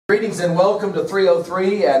Greetings and welcome to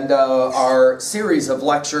 303 and our series of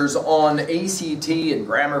lectures on ACT and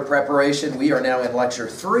grammar preparation. We are now in lecture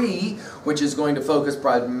 3, which is going to focus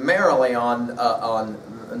primarily on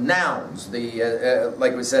nouns.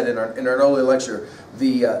 Like we said in our earlier lecture,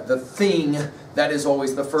 the thing that is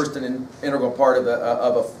always the first and integral part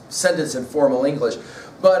of a sentence in formal English.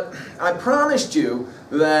 But I promised you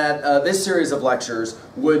that this series of lectures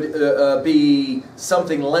would be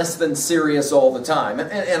something less than serious all the time,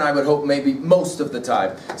 and I would hope maybe most of the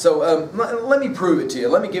time. So let me prove it to you.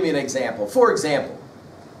 Let me give you an example. For example,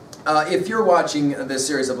 if you're watching this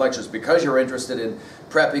series of lectures because you're interested in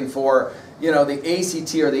prepping for, you know, the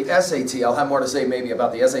ACT or the SAT, I'll have more to say maybe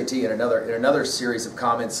about the SAT in another series of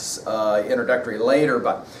comments introductory later,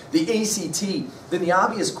 but the ACT, then the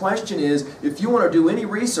obvious question is, if you want to do any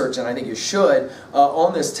research, and I think you should,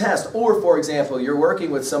 on this test, or for example, you're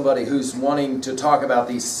working with somebody who's wanting to talk about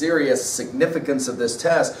the serious significance of this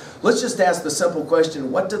test, let's just ask the simple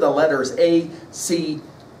question, what do the letters A, C,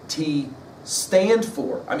 T stand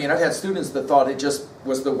for? I mean, I've had students that thought it just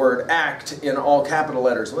was the word act in all capital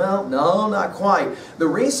letters. Well, no, not quite. The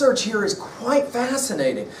research here is quite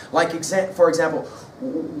fascinating. Like, for example,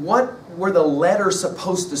 what were the letters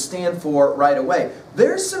supposed to stand for right away?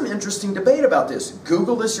 There's some interesting debate about this.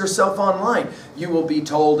 Google this yourself online. You will be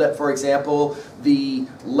told that, for example, the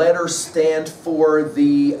letters stand for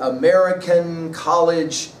the American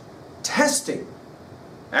College Testing.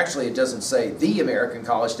 Actually, it doesn't say the American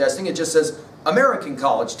College Testing, it just says American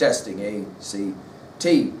College Testing,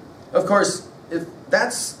 A-C-T. Of course, if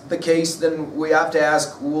that's the case, then we have to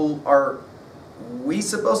ask, well, are we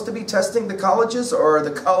supposed to be testing the colleges, or are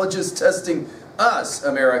the colleges testing us,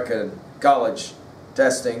 American College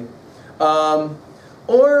Testing?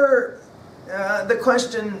 The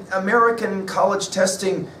question, American College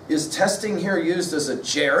Testing, is testing here used as a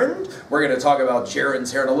gerund? We're going to talk about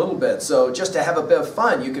gerunds here in a little bit. So just to have a bit of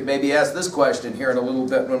fun, you could maybe ask this question here in a little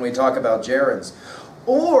bit when we talk about gerunds.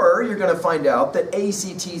 Or you're going to find out that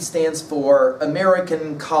ACT stands for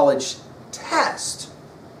American College Test,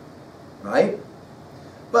 right?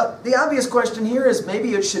 But the obvious question here is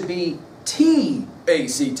maybe it should be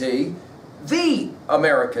TACT, the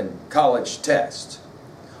American College Test.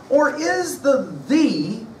 Or is the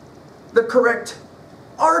correct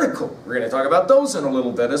article? We're going to talk about those in a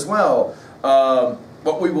little bit as well.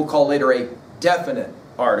 What we will call later a definite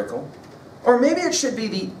article. Or maybe it should be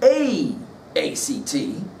the ACT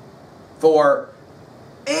for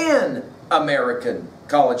an American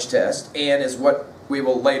College Test. And is what we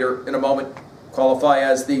will later in a moment qualify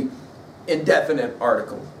as the indefinite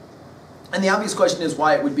article. And the obvious question is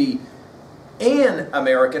why it would be an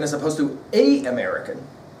American as opposed to a American.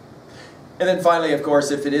 And then finally, of course,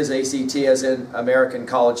 if it is ACT as in American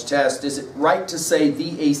College Test, is it right to say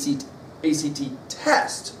the ACT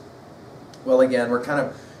test? Well, again, we're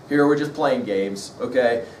just playing games,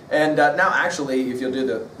 okay? And now actually, if you'll do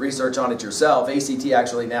the research on it yourself, ACT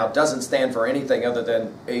actually now doesn't stand for anything other than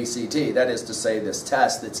ACT. That is to say, this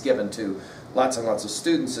test that's given to lots and lots of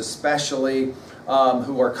students, especially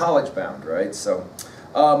who are college-bound, right? So,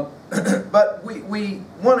 but we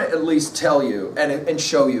want to at least tell you and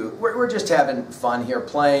show you, we're just having fun here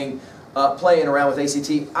playing around with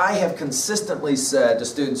ACT. I have consistently said to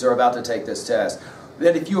students who are about to take this test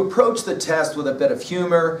that if you approach the test with a bit of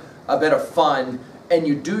humor, a bit of fun, and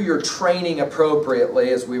you do your training appropriately,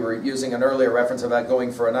 as we were using an earlier reference about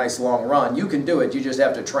going for a nice long run, you can do it. You just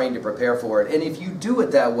have to train to prepare for it. And if you do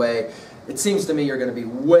it that way, it seems to me you're going to be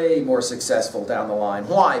way more successful down the line.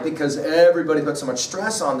 Why? Because everybody puts so much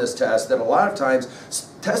stress on this test that a lot of times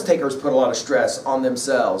test takers put a lot of stress on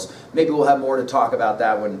themselves. Maybe we'll have more to talk about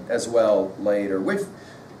that one as well later. We've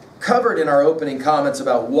covered in our opening comments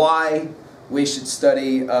about why we should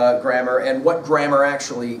study grammar and what grammar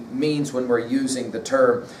actually means when we're using the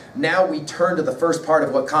term. Now we turn to the first part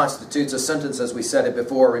of what constitutes a sentence, as we said it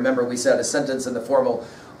before. Remember, we said a sentence in the formal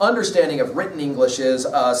understanding of written English is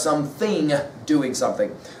something doing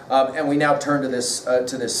something. And we now turn to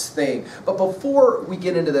this thing. But before we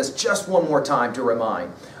get into this, just one more time to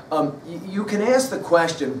remind. You can ask the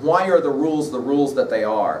question, why are the rules that they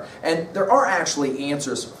are? And there are actually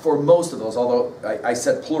answers for most of those, although I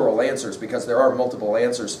said plural answers because there are multiple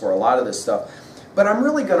answers for a lot of this stuff. But I'm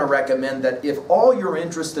really going to recommend that if all you're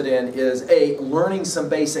interested in is A, learning some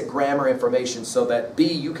basic grammar information so that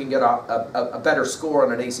B, you can get a better score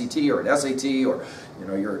on an ACT or an SAT, or you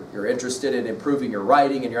know, you're interested in improving your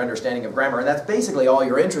writing and your understanding of grammar, and that's basically all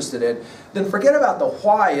you're interested in, then forget about the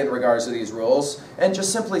why in regards to these rules and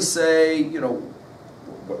just simply say, you know,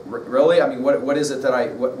 really? I mean, what is it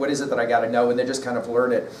that what is it that I got to know? And then just kind of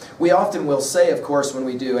learn it. We often will say, of course, when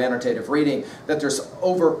we do annotative reading, that there's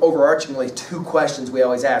overarchingly two questions we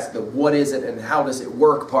always ask: the what is it and how does it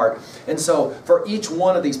work part. And so for each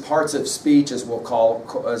one of these parts of speech, as we'll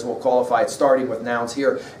qualify it, starting with nouns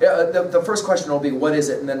here, the first question will be what is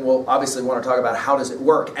it, and then we'll obviously want to talk about how does it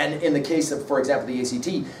work. And in the case of, for example, the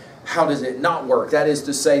ACT, how does it not work? That is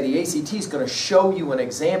to say, the ACT is going to show you an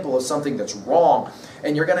example of something that's wrong,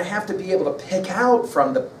 and you're going to have to be able to pick out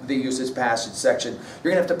from the usage passage section.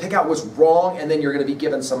 You're going to have to pick out what's wrong, and then you're going to be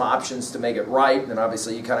given some options to make it right, and then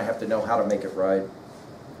obviously you kind of have to know how to make it right.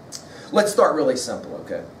 Let's start really simple,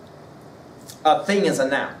 okay? A thing is a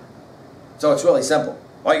noun. So it's really simple.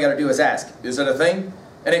 All you got to do is ask, is it a thing?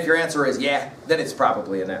 And if your answer is yeah, then it's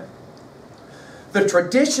probably a noun. The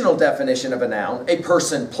traditional definition of a noun, a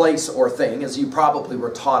person, place, or thing, as you probably were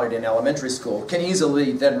taught it in elementary school, can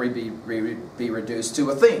easily then be reduced to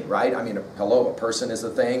a thing, right? I mean, hello, a person is a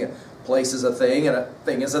thing, a place is a thing, and a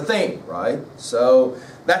thing is a thing, right? So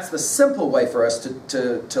that's the simple way for us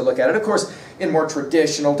to look at it. Of course, in more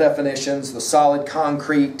traditional definitions, the solid,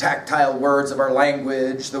 concrete, tactile words of our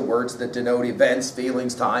language, the words that denote events,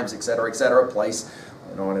 feelings, times, etc., place,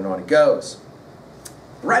 and on it goes.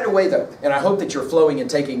 Right away though, and I hope that you're flowing and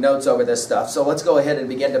taking notes over this stuff, so let's go ahead and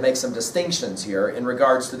begin to make some distinctions here in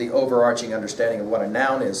regards to the overarching understanding of what a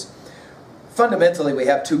noun is. Fundamentally, we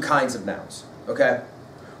have two kinds of nouns, okay?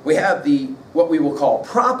 We have what we will call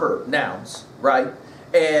proper nouns, right?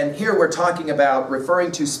 And here we're talking about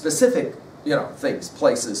referring to specific, things,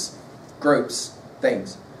 places, groups,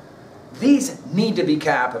 things. These need to be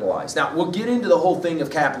capitalized. Now, we'll get into the whole thing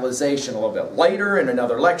of capitalization a little bit later in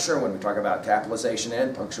another lecture when we talk about capitalization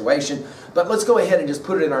and punctuation. But let's go ahead and just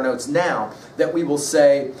put it in our notes now that we will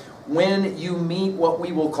say when you meet what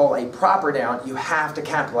we will call a proper noun, you have to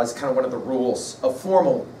capitalize. It's kind of one of the rules of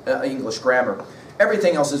formal English grammar.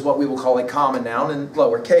 Everything else is what we will call a common noun and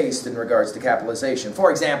lowercase in regards to capitalization.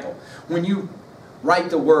 For example, when you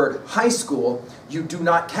write the word high school, you do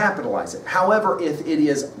not capitalize it. However, if it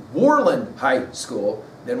is Worland High School,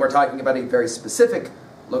 then we're talking about a very specific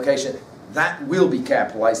location. That will be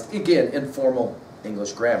capitalized, again, in formal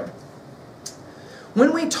English grammar.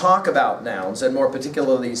 When we talk about nouns, and more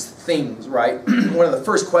particularly these things, right, one of the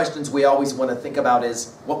first questions we always want to think about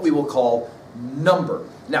is what we will call number.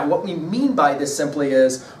 Now, what we mean by this simply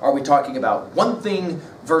is, are we talking about one thing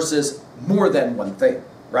versus more than one thing?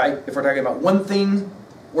 Right? If we're talking about one thing,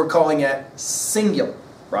 we're calling it singular,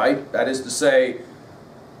 right? That is to say,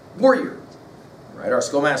 warrior, right? Our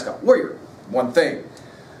school mascot, warrior, one thing.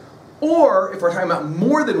 Or if we're talking about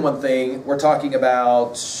more than one thing, we're talking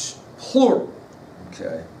about plural,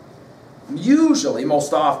 okay? Usually,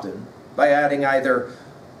 most often, by adding either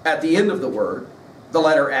at the end of the word, the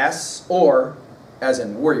letter S, or, as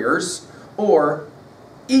in warriors, or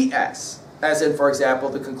ES. As in, for example,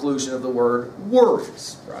 the conclusion of the word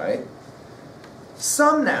words, right?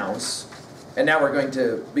 Some nouns, and now we're going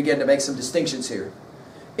to begin to make some distinctions here,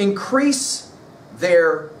 increase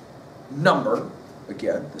their number.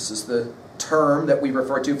 Again, this is the term that we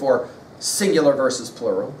refer to for singular versus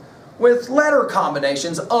plural, with letter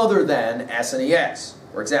combinations other than S and ES.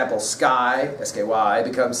 For example, sky, S-K-Y,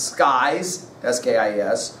 becomes skies,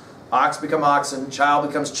 S-K-I-E-S. Ox becomes oxen, child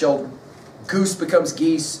becomes children, goose becomes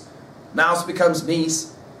geese, mouse becomes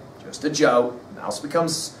meese, just a joke. Mouse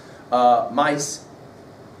becomes mice.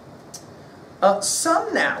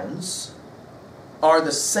 Some nouns are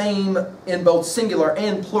the same in both singular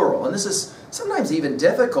and plural, and this is sometimes even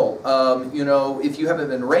difficult, if you haven't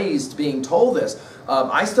been raised being told this.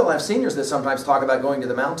 I still have seniors that sometimes talk about going to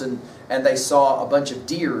the mountain and they saw a bunch of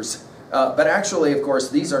deers, but actually, of course,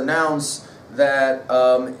 these are nouns that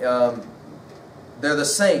they're the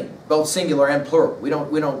same, both singular and plural. We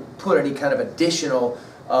don't put any kind of additional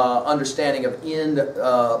understanding of end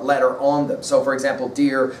letter on them. So, for example,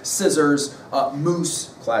 deer, scissors,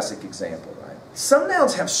 moose, classic example, right? Some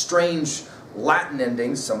nouns have strange Latin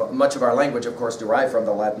endings. Much of our language, of course, derived from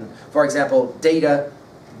the Latin. For example, data,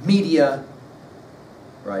 media,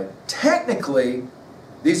 right? Technically,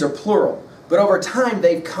 these are plural, but over time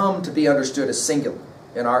they've come to be understood as singular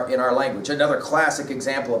in our language. Another classic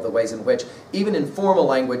example of the ways in which, even in formal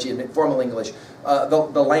language, in formal English,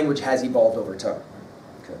 the language has evolved over time.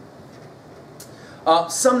 Okay.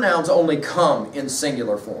 Some nouns only come in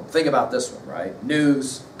singular form. Think about this one, right?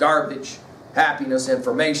 News, garbage, happiness,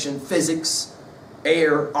 information, physics,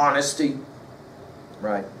 air, honesty,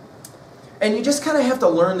 right? And you just kind of have to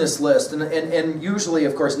learn this list. And usually,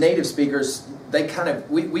 of course, native speakers, they kind of,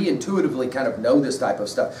 we intuitively kind of know this type of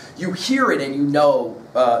stuff. You hear it and you know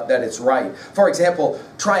that it's right. For example,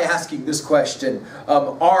 try asking this question,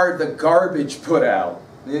 are the garbage put out?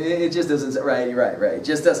 It just doesn't, right. It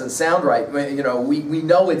just doesn't sound right. You know, we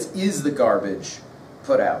know it's is the garbage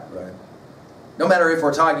put out, right? No matter if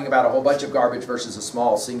we're talking about a whole bunch of garbage versus a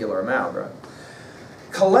small singular amount, right?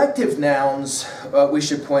 Collective nouns, we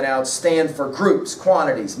should point out, stand for groups,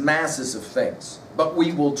 quantities, masses of things. But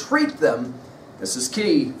we will treat them, this is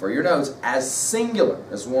key for your notes, as singular,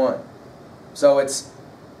 as one. So it's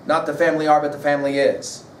not the family are, but the family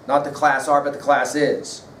is. Not the class are, but the class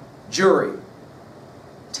is. Jury.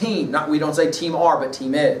 Team, we don't say team are, but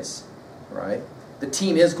team is. Right? The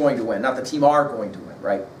team is going to win, not the team are going to win,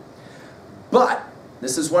 right? But,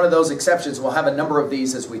 this is one of those exceptions. We'll have a number of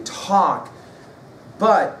these as we talk.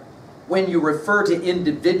 But when you refer to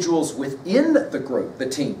individuals within the group, the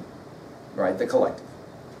team, right, the collective,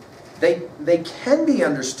 they can be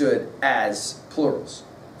understood as plurals.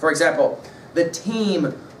 For example, the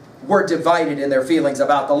team were divided in their feelings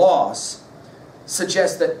about the loss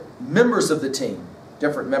suggests that members of the team,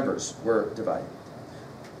 different members, were divided.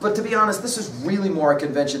 But to be honest, this is really more a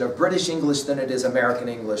convention of British English than it is American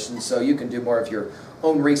English, and so you can do more of your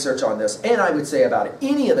own research on this. And I would say about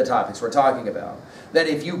any of the topics we're talking about, that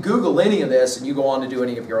if you Google any of this and you go on to do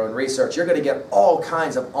any of your own research, you're going to get all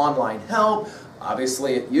kinds of online help.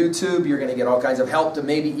 Obviously at YouTube, you're going to get all kinds of help to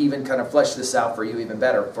maybe even kind of flesh this out for you even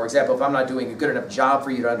better. For example, if I'm not doing a good enough job for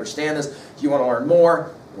you to understand this, you want to learn more,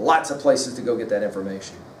 lots of places to go get that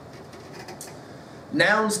information.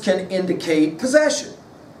 Nouns can indicate possession,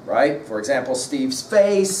 right? For example, Steve's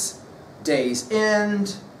face, day's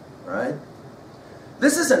end, right?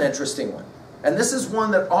 This is an interesting one. And this is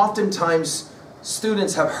one that oftentimes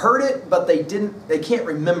students have heard it, but they can't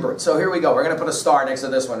remember it. So here we go. We're going to put a star next to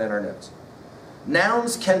this one in our notes.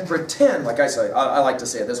 Nouns can pretend, like I say, I like to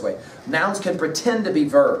say it this way. Nouns can pretend to be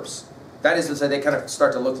verbs. That is to say, they kind of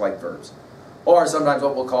start to look like verbs. Or sometimes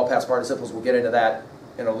what we'll call past participles. We'll get into that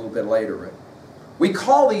in a little bit later, right? We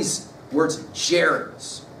call these words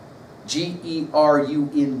gerunds.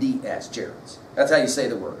 G-E-R-U-N-D-S, gerunds. That's how you say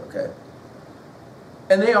the word, okay?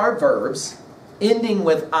 And they are verbs ending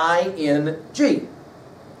with I-N-G.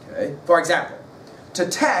 Okay? For example, to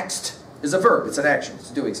text is a verb. It's an action. It's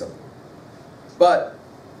doing something. But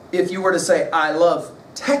if you were to say, I love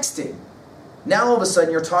texting, now all of a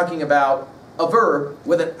sudden you're talking about a verb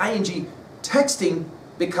with an ing. Texting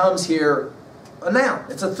becomes here a noun.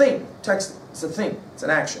 It's a thing. Texting. It's a thing. It's an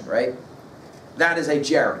action, right? That is a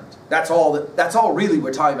gerund. That's all really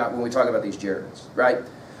we're talking about when we talk about these gerunds, right?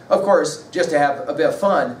 Of course, just to have a bit of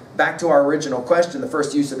fun, back to our original question, the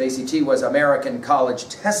first use of ACT was American college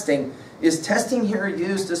testing. Is testing here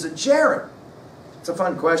used as a gerund? It's a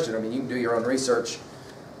fun question. I mean, you can do your own research,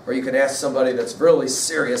 or you can ask somebody that's really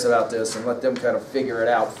serious about this and let them kind of figure it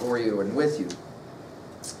out for you and with you.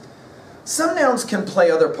 Some nouns can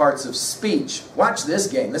play other parts of speech. Watch this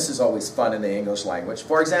game. This is always fun in the English language.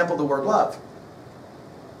 For example, the word love.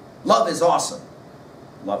 Love is awesome.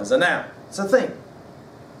 Love is a noun. It's a thing.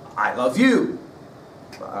 I love you.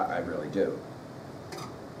 I really do.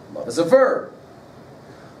 Love is a verb.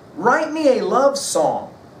 Write me a love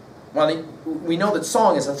song. Well, we know that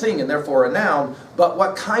song is a thing and therefore a noun, but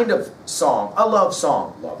what kind of song? A love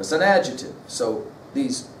song. Love is an adjective. So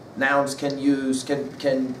these nouns can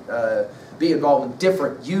be involved in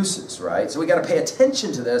different uses, right? So we got to pay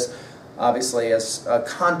attention to this, obviously, as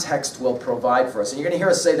context will provide for us. And you're going to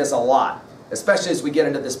hear us say this a lot, especially as we get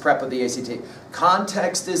into this prep of the ACT.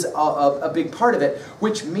 Context is a big part of it,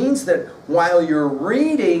 which means that while you're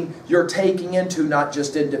reading, you're taking into not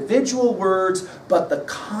just individual words, but the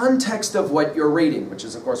context of what you're reading, which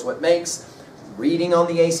is, of course, what makes reading on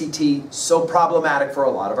the ACT so problematic for a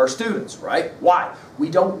lot of our students, right? Why? We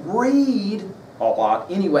don't read a lot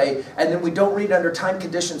anyway, and then we don't read under time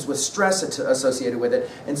conditions with stress associated with it,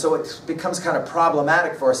 and so it becomes kind of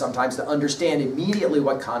problematic for us sometimes to understand immediately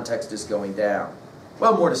what context is going down.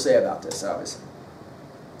 Well, more to say about this, obviously.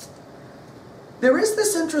 There is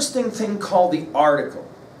this interesting thing called the article.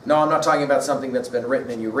 No, I'm not talking about something that's been written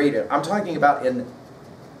and you read it. I'm talking about in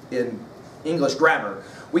English grammar,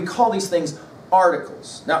 we call these things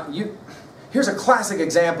articles. Now, here's a classic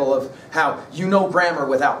example of how you know grammar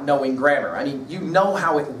without knowing grammar. I mean, you know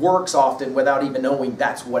how it works often without even knowing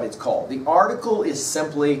that's what it's called. The article is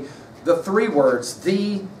simply the three words,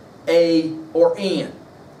 the, a, or an.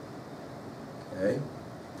 Okay?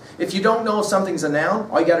 If you don't know if something's a noun,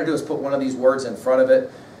 all you got to do is put one of these words in front of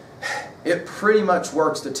it. It pretty much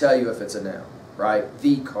works to tell you if it's a noun, right?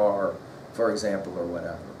 The car, for example, or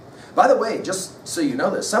whatever. By the way, just so you know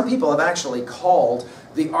this, some people have actually called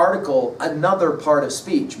the article another part of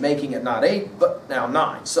speech, making it not 8, but now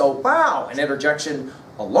 9. So, wow, an interjection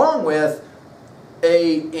along with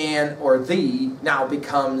a, an, or the now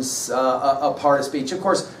becomes a part of speech. Of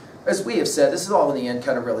course, as we have said, this is all in the end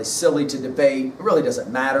kind of really silly to debate. It really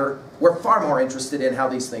doesn't matter. We're far more interested in how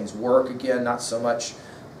these things work. Again, not so much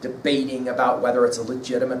debating about whether it's a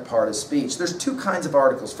legitimate part of speech. There's 2 kinds of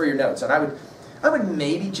articles for your notes, and I would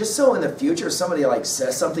maybe, just so in the future, if somebody like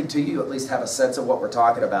says something to you, at least have a sense of what we're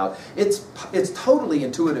talking about. It's totally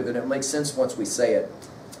intuitive, and it makes sense once we say it.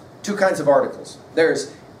 2 kinds of articles.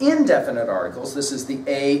 There's indefinite articles. This is the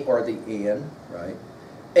a or the an, right?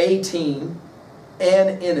 A team,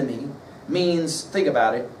 an enemy means, think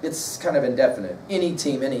about it, it's kind of indefinite. Any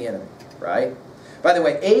team, any enemy, right? By the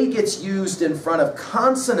way, a gets used in front of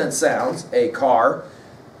consonant sounds, a car.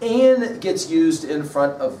 An gets used in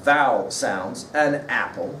front of vowel sounds, an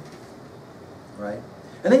apple, right?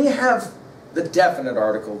 And then you have the definite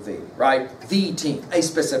article the, right? The team, a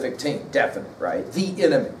specific team, definite, right? The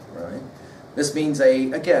enemy, right? This means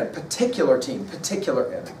a, again, particular team,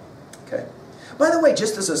 particular enemy, okay? By the way,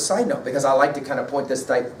 just as a side note, because I like to kind of point this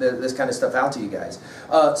kind of stuff out to you guys,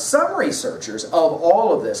 some researchers of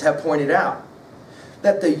all of this have pointed out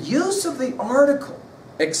that the use of the article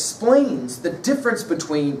explains the difference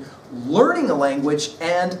between learning a language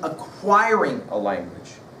and acquiring a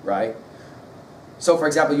language, right? So, for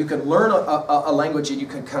example, you can learn a language and you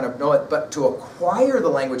can kind of know it, but to acquire the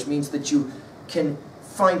language means that you can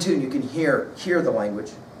fine-tune, you can hear the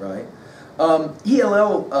language, right?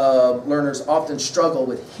 ELL learners often struggle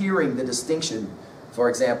with hearing the distinction, for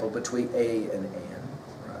example, between a and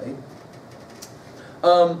an,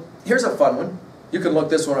 right? Here's a fun one. You can look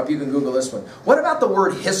this one up, you can Google this one. What about the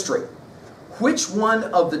word history? Which one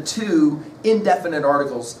of the 2 indefinite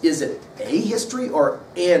articles, is it a history or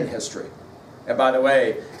an history? And by the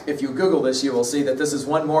way, if you Google this, you will see that this is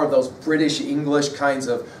one more of those British English kinds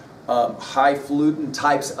of highfalutin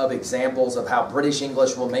types of examples of how British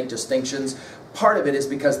English will make distinctions. Part of it is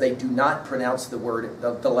because they do not pronounce the word,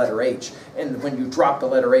 the letter H. And when you drop the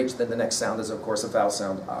letter H, then the next sound is, of course, a vowel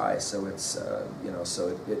sound I. So it's, you know,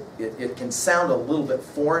 so it can sound a little bit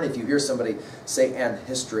foreign if you hear somebody say an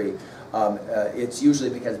history. It's usually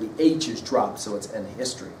because the H is dropped, so it's an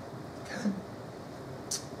history. Okay?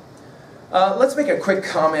 Let's make a quick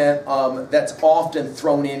comment that's often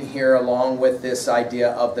thrown in here along with this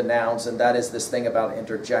idea of the nouns, and that is this thing about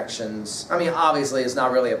interjections. I mean, obviously it's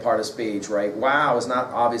not really a part of speech, right? Wow is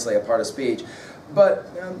not obviously a part of speech.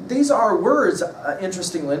 But these are words,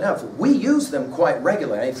 interestingly enough, we use them quite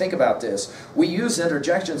regularly. I mean, think about this. We use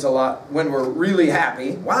interjections a lot when we're really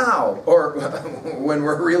happy, wow, or when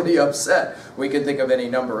we're really upset. We can think of any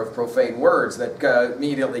number of profane words that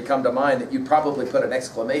immediately come to mind that you probably put an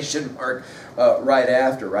exclamation mark right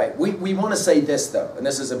after, right? We want to say this, though, and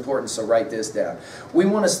this is important, so write this down. We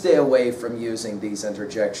want to stay away from using these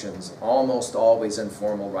interjections, almost always in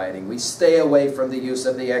formal writing. We stay away from the use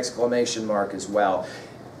of the exclamation mark as well.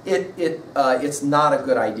 It's not a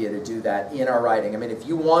good idea to do that in our writing. I mean, if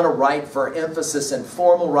you want to write for emphasis in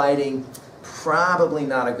formal writing, probably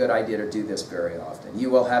not a good idea to do this very often. You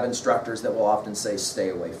will have instructors that will often say stay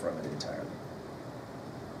away from it entirely.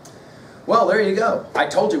 Well, there you go. I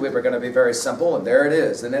told you we were going to be very simple, and there it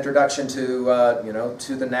is. An introduction to, you know,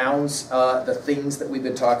 to the nouns, the things that we've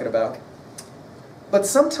been talking about. But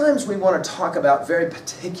sometimes we want to talk about very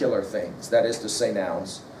particular things, that is to say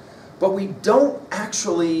nouns. But we don't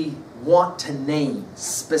actually want to name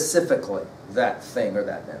specifically that thing or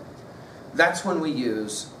that noun. That's when we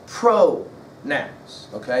use pronouns.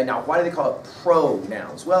 Okay? Now, why do they call it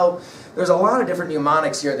pronouns? Well, there's a lot of different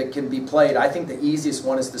mnemonics here that can be played. I think the easiest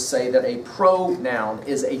one is to say that a pronoun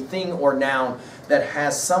is a thing or noun that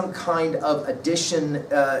has some kind of addition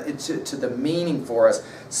to the meaning for us,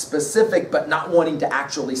 specific but not wanting to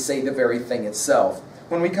actually say the very thing itself.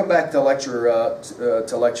 When we come back to lecture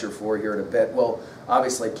 4 here in a bit, we'll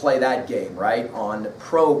obviously play that game, right, on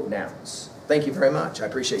pronouns. Thank you very much. I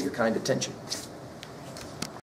appreciate your kind attention.